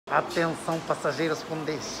Atenção, passageiros com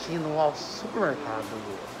destino ao supermercado.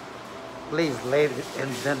 Please, ladies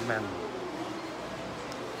and gentlemen,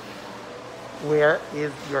 where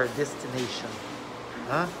is your destination?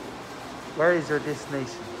 Huh? Where is your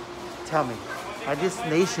destination? Tell me. My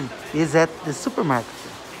destination is at the supermarket.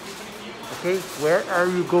 Okay, where are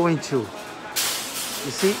you going to?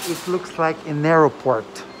 You see, it looks like an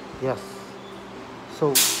airport. Yes.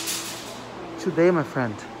 So, today, my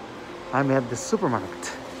friend, I'm at the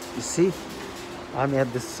supermarket. You see, I'm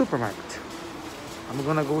at the supermarket. I'm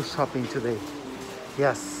gonna go shopping today.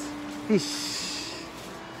 Yes, fish.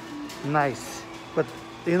 Nice. But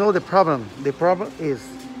you know the problem? The problem is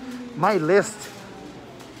my list.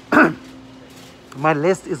 My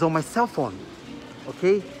list is on my cell phone.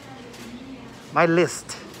 Okay? My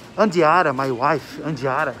list. Andiara, my wife,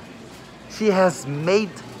 Andiara, she has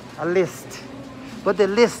made a list. But the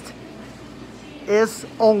list is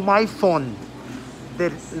on my phone.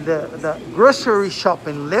 The grocery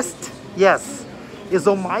shopping list, yes, is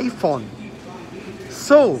on my phone.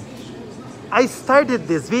 So I started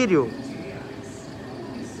this video,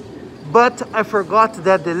 but I forgot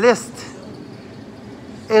that the list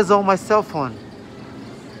is on my cell phone.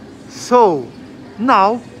 So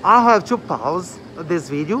now I'll have to pause this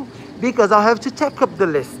video because I'll have to check up the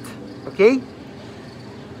list. Okay?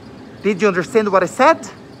 Did you understand what I said?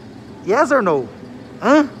 Yes or no?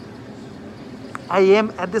 Huh? I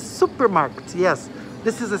am at the supermarket. Yes,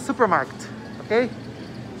 this is a supermarket. Okay?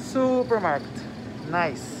 Supermarket.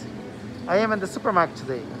 Nice. I am in the supermarket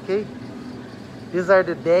today. Okay? These are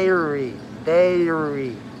the dairy. Okay?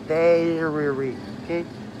 Dairy.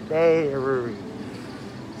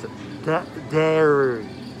 So, dairy.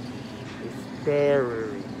 It's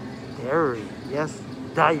dairy. Dairy. Yes?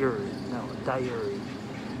 Diary. No, diary.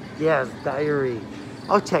 Yes, diary.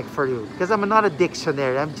 I'll check for you because I'm not a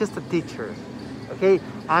dictionary. I'm just a teacher. Okay,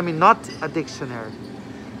 I'm not a dictionary.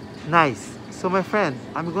 Nice. So my friend,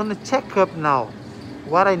 I'm gonna check up now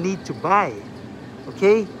what I need to buy.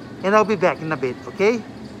 Okay, and I'll be back in a bit. Okay,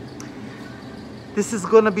 this is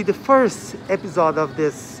gonna be the first episode of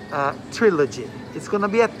this trilogy. It's gonna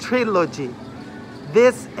be a trilogy.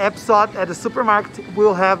 This episode at the supermarket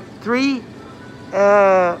will have 3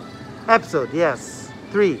 episodes. Yes,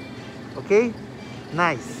 3. Okay,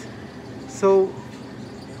 nice. So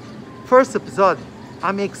first episode,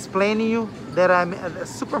 I'm explaining you that I'm at a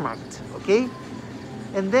supermarket, okay?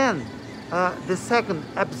 And then the second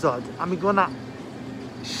episode, I'm gonna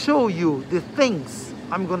show you the things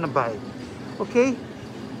I'm gonna buy, okay?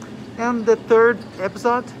 And the third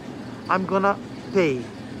episode, I'm gonna pay,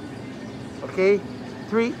 okay?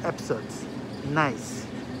 3 episodes, nice,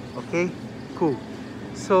 okay? Cool.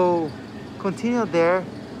 So continue there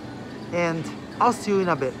and I'll see you in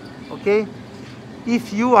a bit, okay?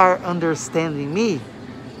 If you are understanding me,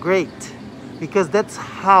 great, because that's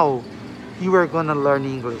how you are gonna learn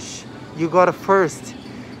English. You gotta first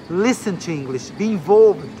listen to English, be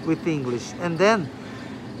involved with English, and then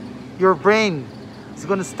your brain is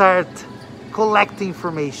gonna start collecting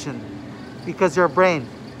information because your brain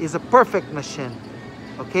is a perfect machine,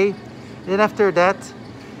 okay? Then after that,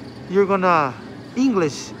 you're gonna,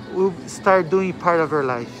 English will start doing part of your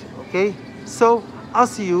life, okay? So I'll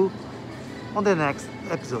see you on the next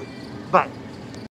episode. Bye.